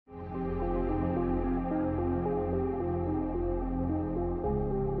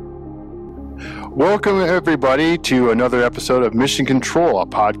Welcome, everybody, to another episode of Mission Control, a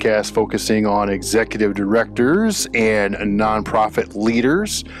podcast focusing on executive directors and nonprofit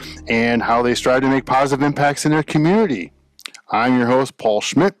leaders and how they strive to make positive impacts in their community. I'm your host, Paul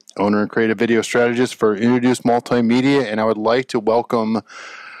Schmidt, owner and creative video strategist for UnoDeuce Multimedia, and I would like to welcome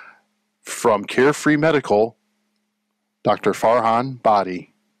from Carefree Medical, Dr. Farhan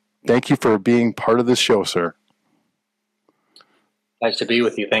Bhatti. Thank you for being part of this show, sir. Nice to be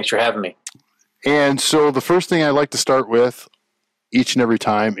with you. Thanks for having me. And so the first thing I like to start with each and every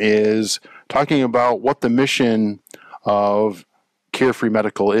time is talking about what the mission of Carefree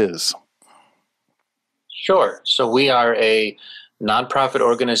Medical is. Sure. So we are a nonprofit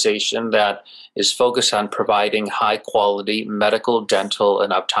organization that is focused on providing high quality medical, dental,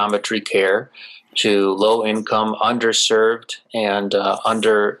 and optometry care to low income, underserved, and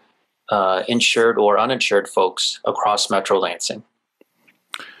insured or uninsured folks across Metro Lansing.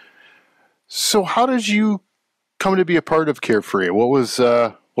 So how did you come to be a part of Carefree? What was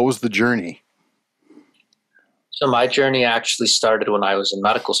the journey? So my journey actually started when I was in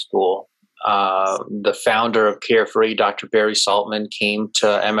medical school. The founder of Carefree, Dr. Barry Saltman, came to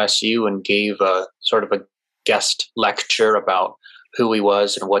MSU and gave a sort of a guest lecture about who he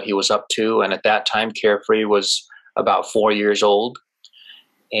was and what he was up to. And at that time, Carefree was about 4 years old.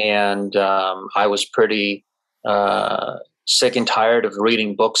 And I was pretty sick and tired of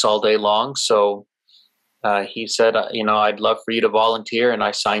reading books all day long. So he said, I'd love for you to volunteer. And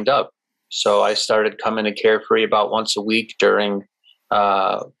I signed up. So I started coming to Carefree about once a week during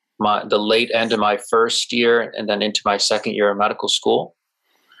the late end of my first year and then into my second year of medical school.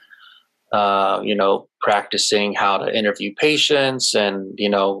 Practicing how to interview patients and,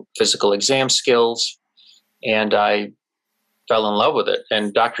 physical exam skills. And I fell in love with it.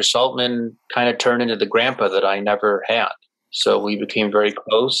 And Dr. Saltman kind of turned into the grandpa that I never had. So we became very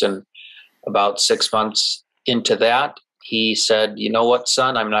close, and about 6 months into that, he said, "You know what,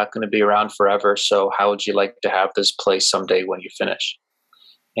 son, I'm not going to be around forever, so how would you like to have this place someday when you finish?"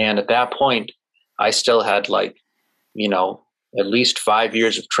 And at that point, I still had at least 5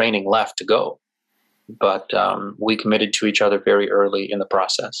 years of training left to go. But we committed to each other very early in the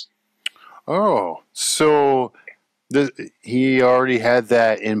process. Oh, so he already had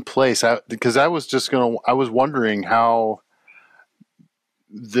that in place. Because I was wondering how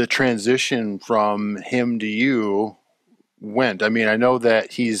the transition from him to you went. I mean, I know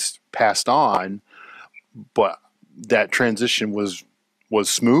that he's passed on, but that transition was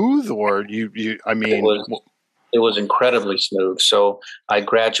smooth, or It was incredibly smooth. So I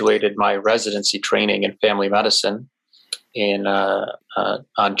graduated my residency training in family medicine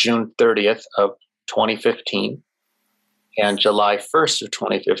on June 30th of 2015. And July 1st of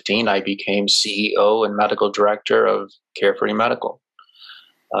 2015, I became CEO and medical director of Carefree Medical.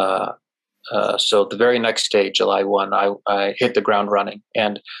 So the very next day, July 1, I hit the ground running.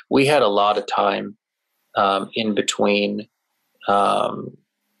 And we had a lot of time in between,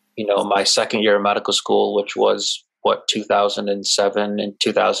 my second year of medical school, which was 2007 and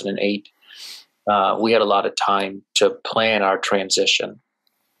 2008. We had a lot of time to plan our transition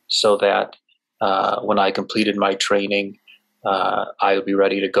so that when I completed my training, I would be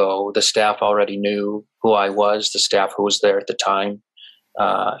ready to go. The staff already knew who I was, the staff who was there at the time.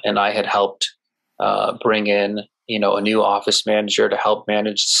 And I had helped bring in, a new office manager to help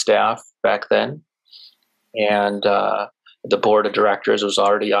manage the staff back then. And the board of directors was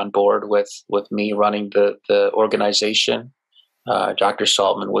already on board with me running the organization. Dr.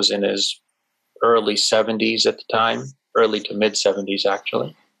 Saltman was in his early 70s at the time, early to mid 70s,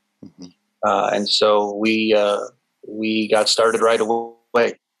 actually. Mm-hmm. And so we got started right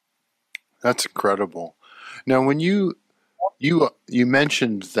away. That's incredible. Now, when you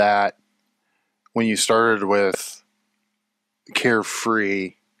mentioned that when you started with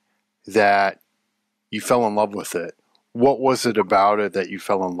Carefree that you fell in love with it. What was it about it that you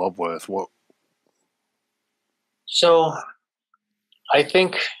fell in love with? So I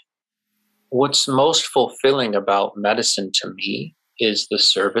think what's most fulfilling about medicine to me is the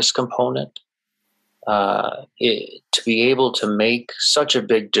service component. To be able to make such a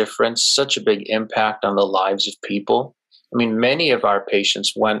big difference, such a big impact on the lives of people. I mean, many of our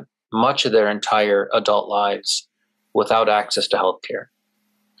patients went much of their entire adult lives without access to healthcare.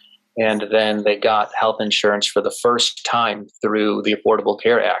 And then they got health insurance for the first time through the Affordable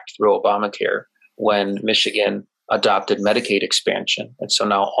Care Act, through Obamacare, when Michigan adopted Medicaid expansion. And so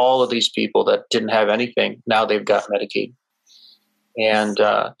now all of these people that didn't have anything, now they've got Medicaid. And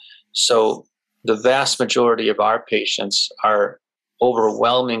so the vast majority of our patients are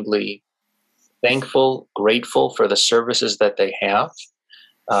overwhelmingly thankful, grateful for the services that they have.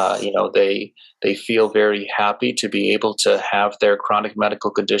 They feel very happy to be able to have their chronic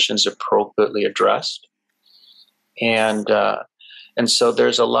medical conditions appropriately addressed, and so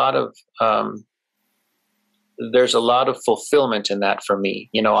there's a lot of fulfillment in that for me.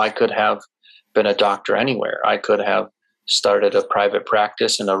 I could have been a doctor anywhere. I could have started a private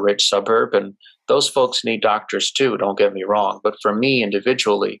practice in a rich suburb, and those folks need doctors too, don't get me wrong. But for me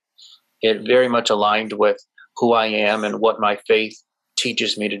individually, it very much aligned with who I am and what my faith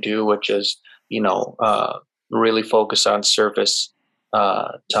teaches me to do, which is, really focus on service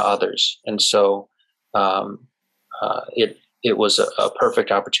to others. And so it was a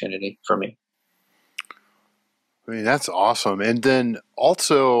perfect opportunity for me. I mean, that's awesome. And then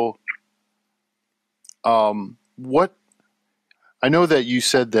also, what I know that you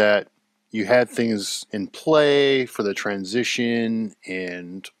said that you had things in play for the transition,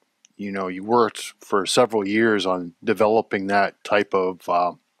 and you worked for several years on developing that type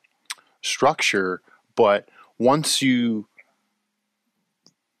of structure. But once you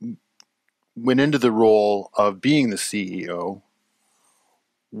went into the role of being the CEO,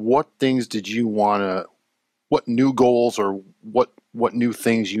 what things did you want to? What new goals or what new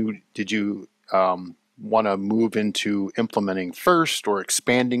things did you want to move into implementing first or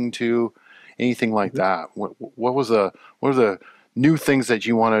expanding to, anything like that? What were the new things that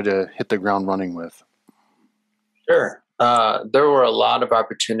you wanted to hit the ground running with? Sure. There were a lot of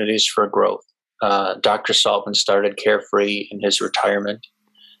opportunities for growth. Dr. Saltman started Carefree in his retirement,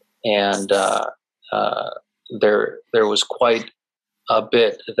 and there was quite a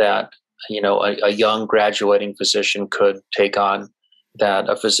bit that a young graduating physician could take on that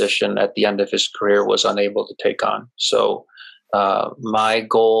a physician at the end of his career was unable to take on. So my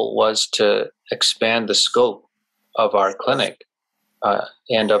goal was to expand the scope of our clinic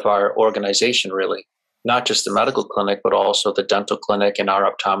and of our organization, really, not just the medical clinic, but also the dental clinic and our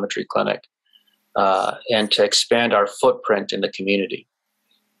optometry clinic, and to expand our footprint in the community.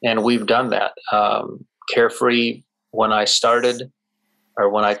 And we've done that. Carefree, when I started, or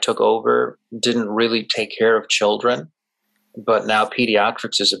when I took over, didn't really take care of children, but now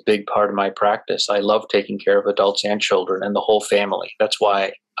pediatrics is a big part of my practice. I love taking care of adults and children and the whole family. That's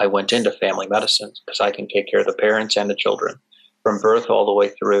why I went into family medicine, because I can take care of the parents and the children from birth all the way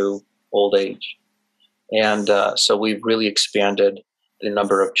through old age. And so we've really expanded the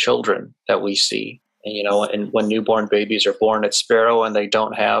number of children that we see. And when newborn babies are born at Sparrow and they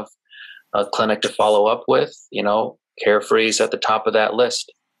don't have a clinic to follow up with, Carefree is at the top of that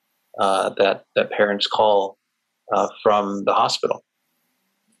list that parents call from the hospital.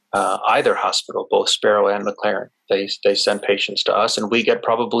 Either hospital, both Sparrow and McLaren, they send patients to us, and we get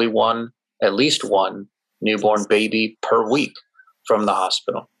probably at least one newborn baby per week from the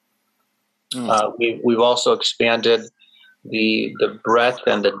hospital. We've also expanded the breadth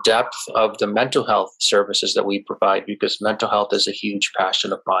and the depth of the mental health services that we provide, because mental health is a huge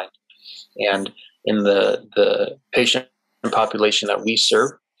passion of mine. And in the patient population that we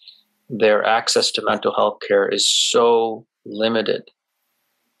serve, their access to mental health care is so limited.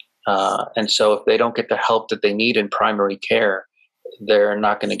 And so if they don't get the help that they need in primary care, they're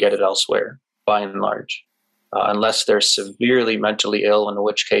not going to get it elsewhere, by and large, unless they're severely mentally ill, in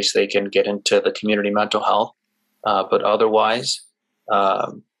which case they can get into the community mental health. But otherwise,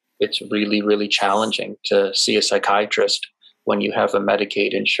 it's really, really challenging to see a psychiatrist when you have a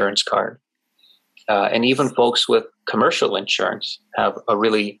Medicaid insurance card. And even folks with commercial insurance have a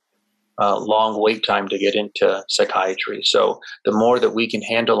really long wait time to get into psychiatry. So the more that we can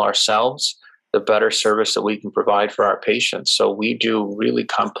handle ourselves, the better service that we can provide for our patients. So we do really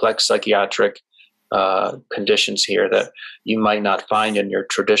complex psychiatric conditions here that you might not find in your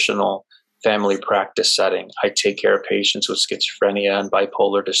traditional family practice setting. I take care of patients with schizophrenia and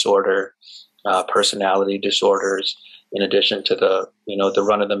bipolar disorder, personality disorders, in addition to the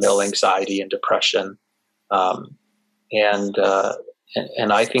run-of-the-mill anxiety and depression. And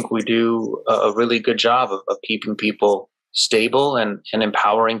I think we do a really good job of keeping people stable and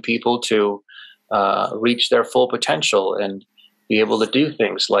empowering people to reach their full potential and be able to do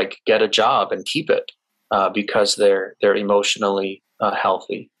things like get a job and keep it because they're emotionally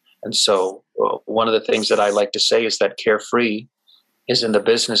healthy. And so one of the things that I like to say is that Carefree is in the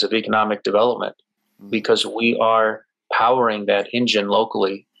business of economic development, because we are powering that engine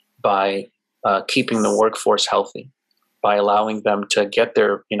locally by keeping the workforce healthy, by allowing them to get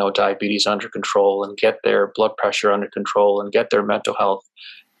their diabetes under control and get their blood pressure under control and get their mental health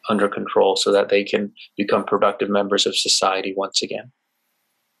under control, so that they can become productive members of society once again.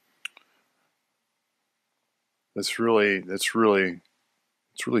 That's really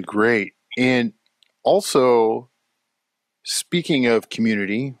great. And also, Speaking of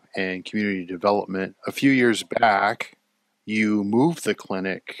community and community development, a few years back, you moved the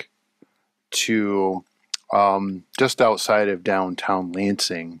clinic to just outside of downtown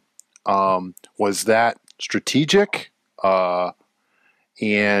Lansing. Was that strategic? And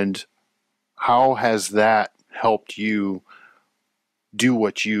how has that helped you do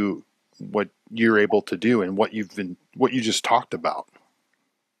what you're able to do and what you just talked about?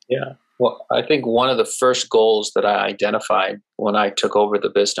 Yeah. Well, I think one of the first goals that I identified when I took over the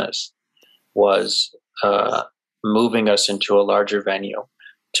business was moving us into a larger venue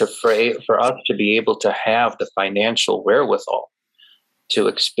for us to be able to have the financial wherewithal to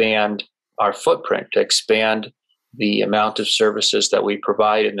expand our footprint, to expand the amount of services that we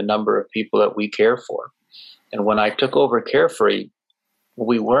provide and the number of people that we care for. And when I took over Carefree,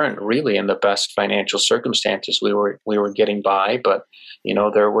 we weren't really in the best financial circumstances. We were getting by, but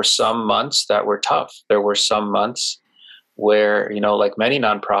there were some months that were tough. There were some months where, like many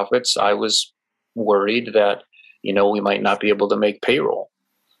nonprofits, I was worried that we might not be able to make payroll.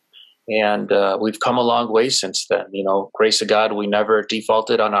 And we've come a long way since then. Grace of God, we never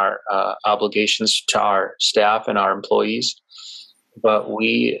defaulted on our obligations to our staff and our employees, but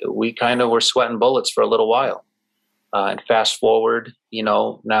we kind of were sweating bullets for a little while. And fast forward,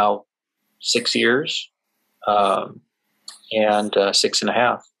 now 6 years and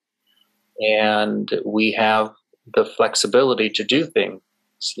 6.5. And we have the flexibility to do things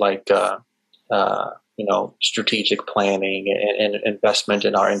like, strategic planning and investment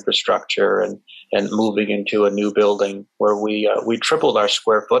in our infrastructure and moving into a new building where we tripled our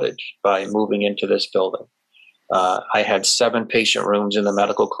square footage by moving into this building. I had 7 patient rooms in the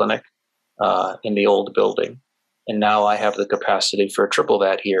medical clinic in the old building. And now I have the capacity for triple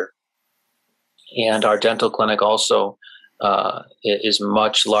that here. And our dental clinic also is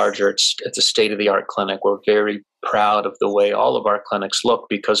much larger. It's a state-of-the-art clinic. We're very proud of the way all of our clinics look,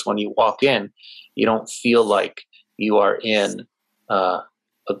 because when you walk in, you don't feel like you are in a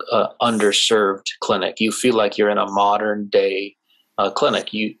underserved clinic. You feel like you're in a modern-day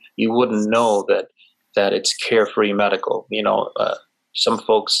clinic. You wouldn't know that it's Carefree Medical. Some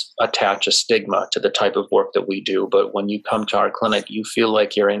folks attach a stigma to the type of work that we do, but when you come to our clinic, you feel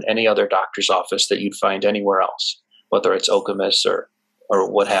like you're in any other doctor's office that you'd find anywhere else, whether it's Okemos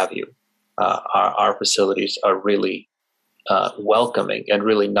or what have you. Our facilities are really welcoming and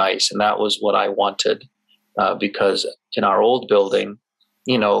really nice, and that was what I wanted, because in our old building,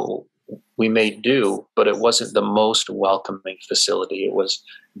 we made do, but it wasn't the most welcoming facility. It was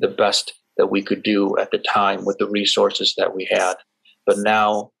the best that we could do at the time with the resources that we had. But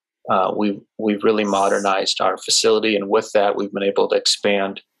now we've really modernized our facility, and with that, we've been able to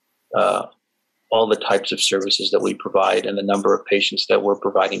expand all the types of services that we provide, and the number of patients that we're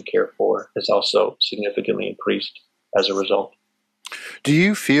providing care for has also significantly increased as a result. Do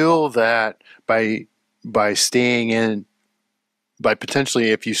you feel that by potentially,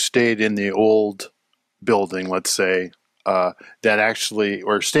 if you stayed in the old building, let's say, that actually,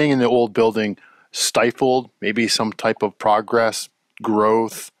 or staying in the old building stifled maybe some type of progress,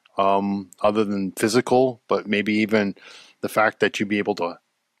 growth, other than physical, but maybe even the fact that you'd be able to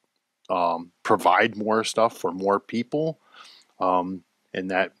provide more stuff for more people, and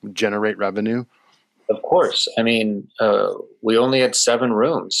that generate revenue? Of course. I mean, we only had 7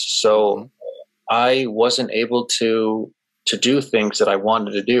 rooms, so I wasn't able to do things that I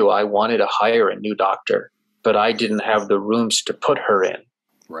wanted to do. I wanted to hire a new doctor, but I didn't have the rooms to put her in.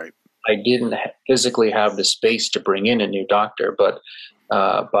 Right. I didn't physically have the space to bring in a new doctor, but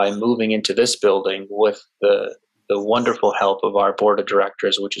by moving into this building with the wonderful help of our board of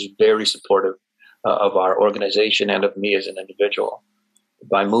directors, which is very supportive of our organization and of me as an individual,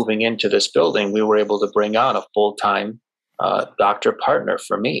 by moving into this building, we were able to bring on a full-time doctor partner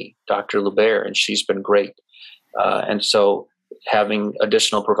for me, Dr. Lubert, and she's been great. And so having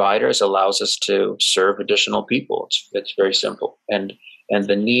additional providers allows us to serve additional people. It's very simple. And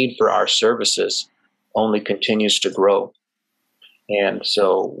the need for our services only continues to grow. And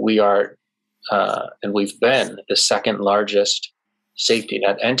so we are, and we've been the second largest safety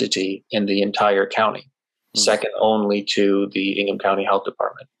net entity in the entire county, second only to the Ingham County Health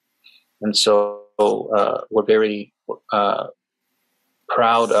Department. And so we're very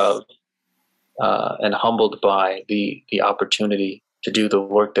proud of and humbled by the opportunity to do the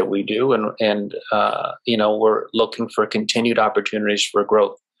work that we do. And we're looking for continued opportunities for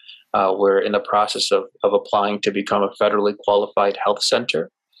growth. We're in the process of applying to become a federally qualified health center,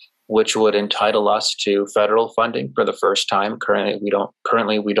 which would entitle us to federal funding for the first time.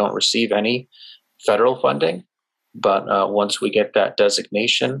 Currently, we don't receive any federal funding, but once we get that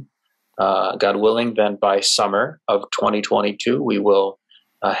designation, God willing, then by summer of 2022, we will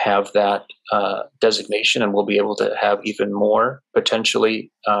have that designation, and we'll be able to have even more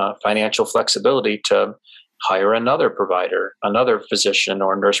potentially financial flexibility to hire another provider, another physician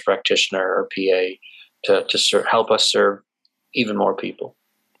or nurse practitioner or PA to help us serve even more people.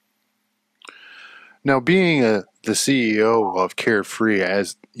 Now, being the CEO of Carefree,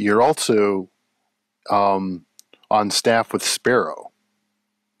 as you're also on staff with Sparrow.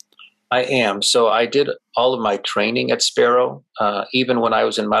 I am. So I did all of my training at Sparrow. Even when I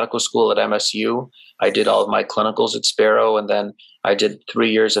was in medical school at MSU, I did all of my clinicals at Sparrow. And then I did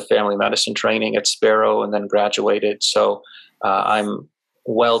 3 years of family medicine training at Sparrow and then graduated. So I'm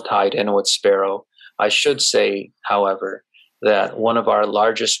well tied in with Sparrow. I should say, however, that one of our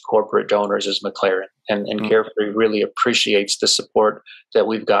largest corporate donors is McLaren. And Carefree really appreciates the support that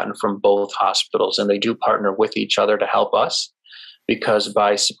we've gotten from both hospitals. And they do partner with each other to help us, because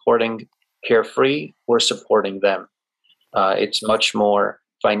by supporting Carefree, we're supporting them. It's much more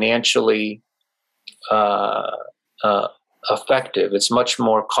financially effective. It's much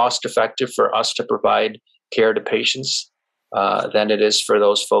more cost effective for us to provide care to patients than it is for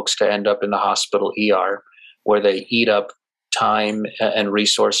those folks to end up in the hospital ER, where they eat up time and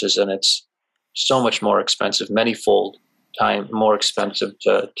resources, and it's so much more expensive, many-fold time more expensive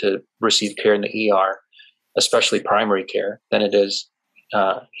to receive care in the ER, especially primary care, than it is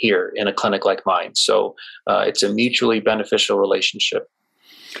here in a clinic like mine. So it's a mutually beneficial relationship.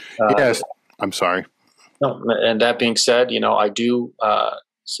 Yes, I'm sorry. No, and that being said, I do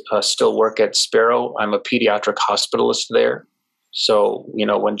still work at Sparrow. I'm a pediatric hospitalist there. So,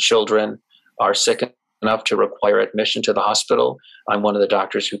 when children are sick enough to require admission to the hospital, I'm one of the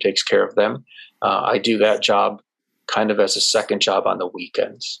doctors who takes care of them. I do that job kind of as a second job on the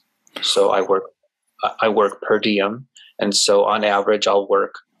weekends. So I work per diem. And so on average, I'll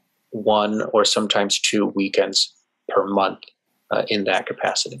work 1 or sometimes 2 weekends per month in that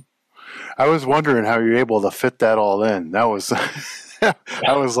capacity. I was wondering how you're able to fit that all in. That was,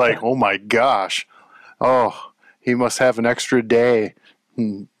 I was like, oh my gosh. Oh, he must have an extra day.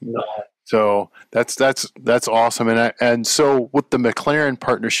 No. So that's awesome. And so with the McLaren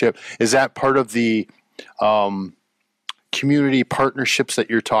partnership, is that part of the community partnerships that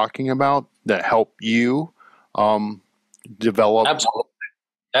you're talking about that help you develop?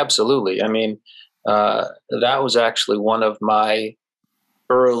 Absolutely. I mean, that was actually one of my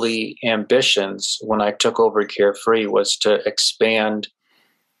early ambitions when I took over Carefree, was to expand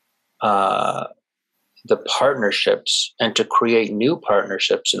the partnerships and to create new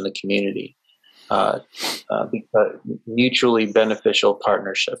partnerships in the community, mutually beneficial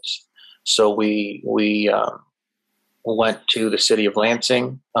partnerships. So we went to the city of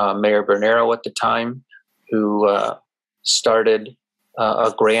Lansing, Mayor Bernero at the time, who started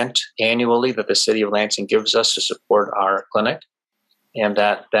a grant annually that the city of Lansing gives us to support our clinic. And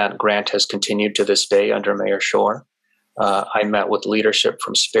that grant has continued to this day under Mayor Shore. I met with leadership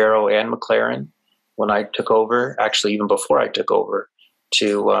from Sparrow and McLaren when I took over, actually even before I took over,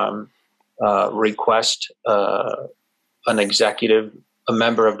 to request a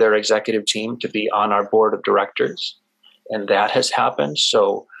member of their executive team to be on our board of directors. And that has happened.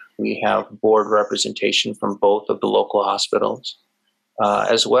 So we have board representation from both of the local hospitals,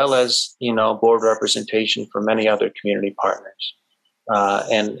 as well as, board representation from many other community partners.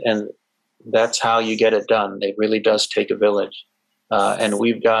 And that's how you get it done. It really does take a village. And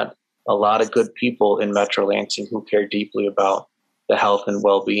we've got a lot of good people in Metro Lansing who care deeply about the health and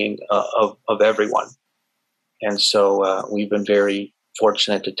well-being of everyone. And so we've been very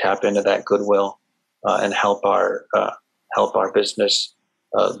fortunate to tap into that goodwill and help our business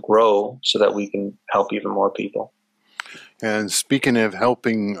grow so that we can help even more people. And speaking of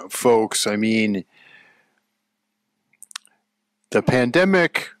helping folks, I mean, the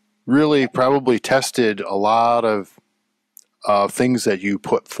pandemic really probably tested a lot of things that you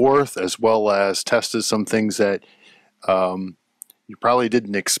put forth, as well as tested some things that you probably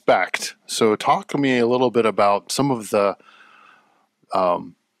didn't expect. So talk to me a little bit about some of the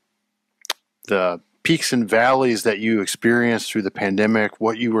peaks and valleys that you experienced through the pandemic,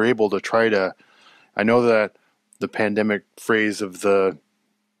 what you were able to try to, I know that the pandemic phrase of the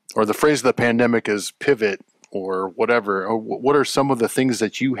pandemic is pivot or whatever. What are some of the things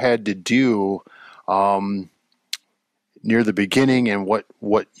that you had to do near the beginning, and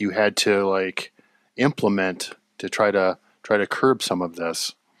what you had to implement to try to curb some of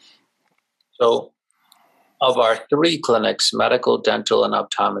this? So of our 3 clinics, medical, dental, and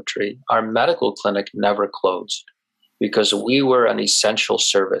optometry, our medical clinic never closed because we were an essential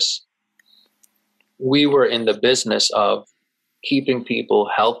service. We were in the business of keeping people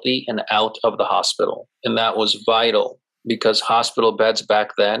healthy and out of the hospital. And that was vital because hospital beds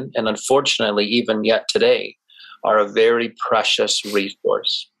back then, and unfortunately even yet today, are a very precious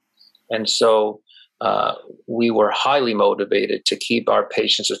resource. And so we were highly motivated to keep our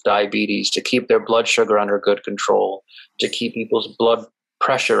patients with diabetes, to keep their blood sugar under good control, to keep people's blood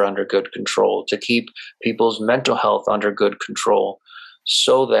pressure under good control, to keep people's mental health under good control,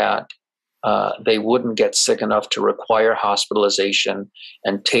 so that they wouldn't get sick enough to require hospitalization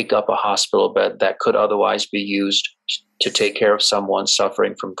and take up a hospital bed that could otherwise be used to take care of someone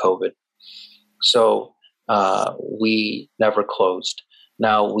suffering from COVID. So we never closed.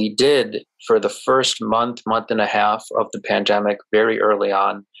 Now, we did, for the first month and a half of the pandemic, very early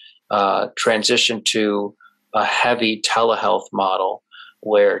on, transition to a heavy telehealth model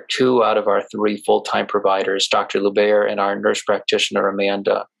where 2 out of our 3 full-time providers, Dr. Lubaire and our nurse practitioner,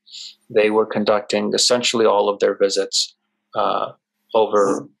 Amanda, they were conducting essentially all of their visits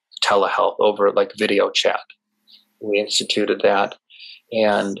over telehealth, over like video chat. We instituted that,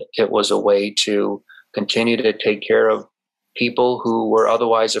 and it was a way to continue to take care of people who were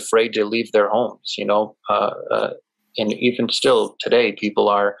otherwise afraid to leave their homes, and even still today, people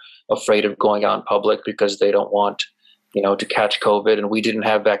are afraid of going out in public because they don't want, to catch COVID, and we didn't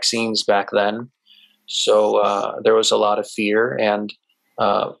have vaccines back then. So there was a lot of fear, and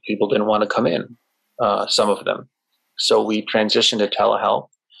people didn't want to come in, some of them. So we transitioned to telehealth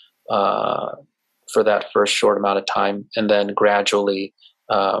for that first short amount of time, and then gradually,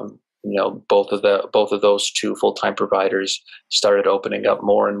 both of those 2 full-time providers started opening up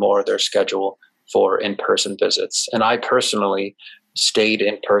more and more of their schedule for in-person visits. And I personally stayed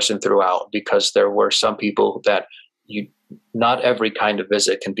in person throughout, because there were some people that not every kind of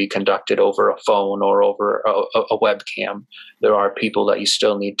visit can be conducted over a phone or over a webcam. There are people that you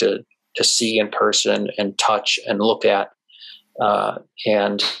still need to see in person and touch and look at.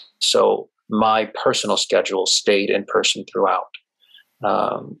 And so my personal schedule stayed in person throughout.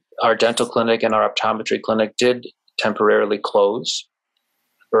 Our dental clinic and our optometry clinic did temporarily close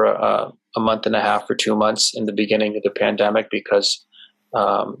for a month and a half or 2 months in the beginning of the pandemic, because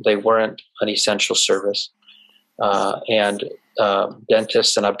they weren't an essential service. And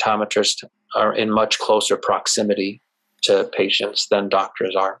dentists and optometrists are in much closer proximity to patients than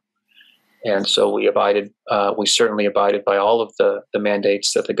doctors are. And so we certainly abided by all of the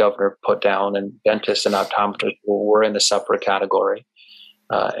mandates that the governor put down, and dentists and optometrists were in a separate category.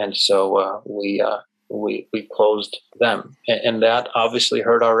 And so we closed them. And that obviously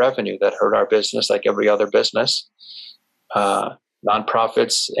hurt our revenue. That hurt our business like every other business.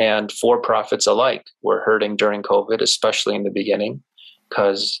 Nonprofits and for-profits alike were hurting during COVID, especially in the beginning,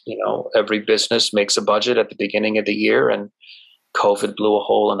 because, every business makes a budget at the beginning of the year, and COVID blew a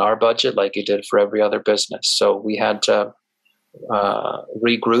hole in our budget like it did for every other business. So we had to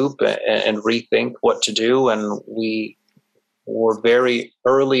regroup and rethink what to do. And we were very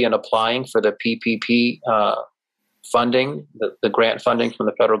early in applying for the PPP funding, the grant funding from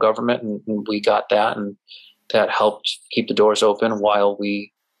the federal government, and we got that, and that helped keep the doors open while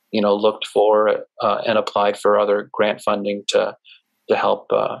we, looked for and applied for other grant funding to help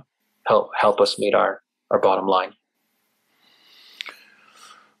us meet our bottom line.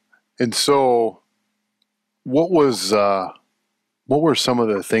 And so, what were some of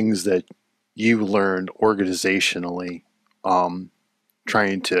the things that you learned organizationally,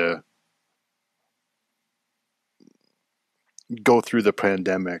 trying to go through the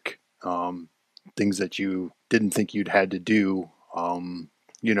pandemic? Things that you didn't think you'd had to do, from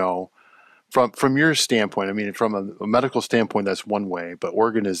your standpoint. I mean, from a medical standpoint, that's one way, but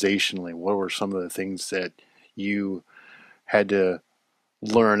organizationally, what were some of the things that you had to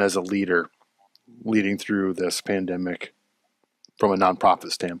learn as a leader leading through this pandemic from a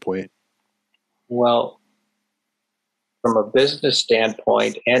nonprofit standpoint? Well, from a business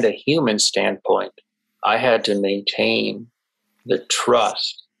standpoint and a human standpoint, I had to maintain the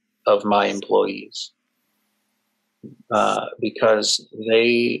trust of my employees, because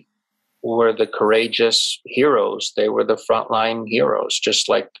they were the courageous heroes. They were the frontline heroes, just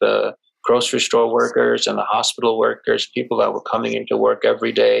like the grocery store workers and the hospital workers, people that were coming into work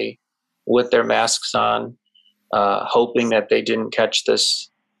every day with their masks on, hoping that they didn't catch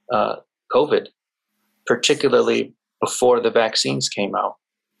this COVID, particularly before the vaccines came out.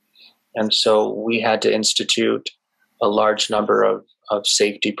 And so we had to institute a large number of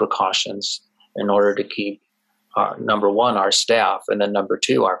safety precautions in order to keep, number one, our staff, and then number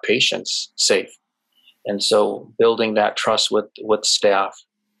two, our patients safe. And so building that trust with staff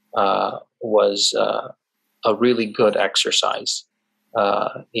was a really good exercise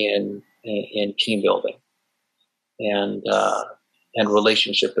in team building. and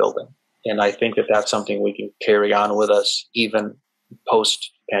relationship building. And I think that that's something we can carry on with us even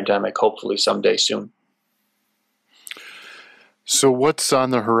post-pandemic, hopefully someday soon. So what's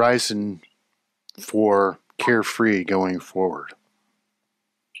on the horizon for Carefree going forward?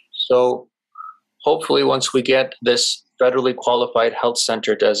 So hopefully once we get this federally qualified health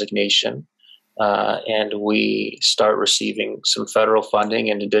center designation and we start receiving some federal funding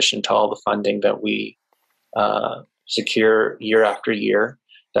in addition to all the funding that we secure year after year,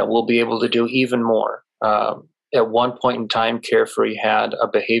 that we'll be able to do even more. At one point in time, Carefree had a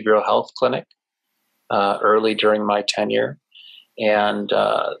behavioral health clinic early during my tenure, and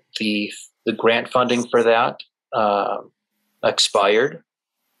the grant funding for that expired,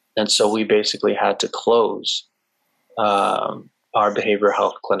 and so we basically had to close our behavioral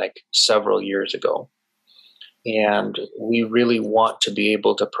health clinic several years ago. And we really want to be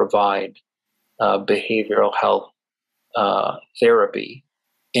able to provide behavioral health therapy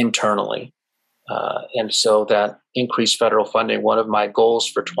internally. And so that increased federal funding, one of my goals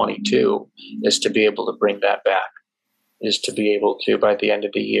for 22 is to be able to bring that back, is to be able to, by the end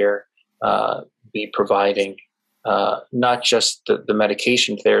of the year, be providing not just the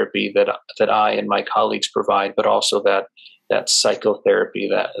medication therapy that I and my colleagues provide, but also that psychotherapy,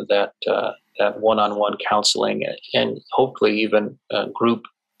 that one-on-one counseling, and hopefully even group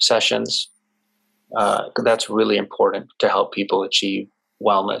sessions. That's really important to help people achieve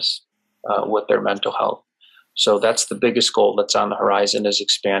wellness with their mental health. So that's the biggest goal that's on the horizon, is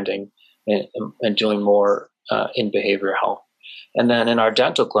expanding and doing more in behavioral health. And then in our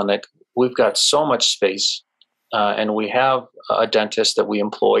dental clinic, we've got so much space, and we have a dentist that we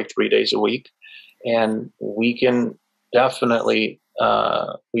employ 3 days a week, and we can definitely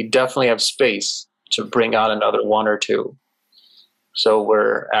have space to bring on another one or two. So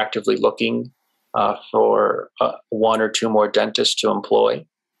we're actively looking for one or two more dentists to employ,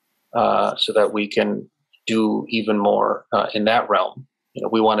 so that we can do even more in that realm.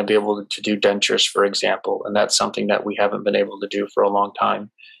 We want to be able to do dentures, for example, and that's something that we haven't been able to do for a long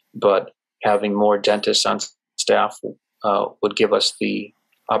time. But having more dentists on staff would give us the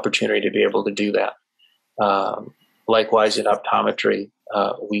opportunity to be able to do that. Likewise, in optometry,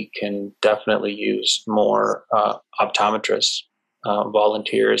 we can definitely use more optometrists,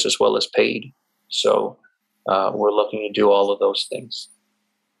 volunteers as well as paid. So we're looking to do all of those things.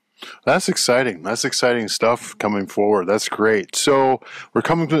 That's exciting. That's exciting stuff coming forward. That's great. So we're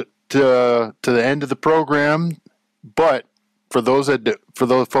coming to the end of the program, but for those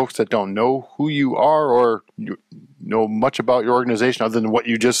folks that don't know who you are or you know much about your organization other than what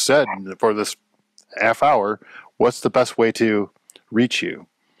you just said for this half hour, what's the best way to reach you?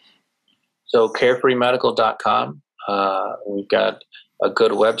 So carefreemedical.com. We've got a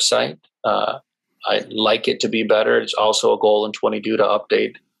good website. I'd like it to be better. It's also a goal in 22 to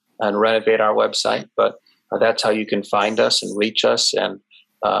update and renovate our website, but that's how you can find us and reach us, and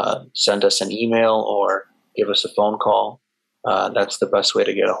send us an email or give us a phone call. That's the best way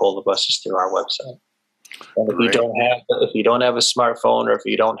to get a hold of us, is through our website. And if you don't have a smartphone, or if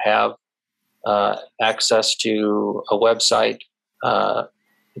you don't have access to a website,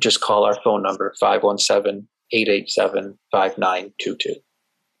 just call our phone number, 517-887-5922.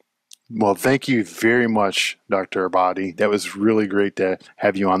 Well, thank you very much, Dr. Bhatti. That was really great to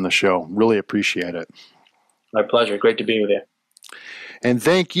have you on the show. Really appreciate it. My pleasure. Great to be with you. And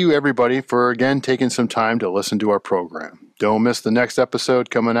thank you, everybody, for again taking some time to listen to our program. Don't miss the next episode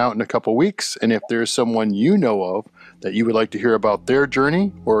coming out in a couple weeks. And if there's someone you know of that you would like to hear about their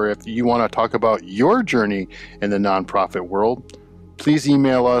journey, or if you want to talk about your journey in the nonprofit world, please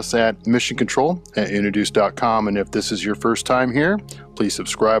email us at missioncontrol@UnoDeuce.com. And if this is your first time here, please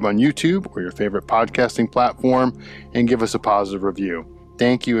subscribe on YouTube or your favorite podcasting platform and give us a positive review.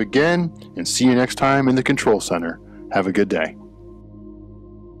 Thank you again, and see you next time in the Control Center. Have a good day.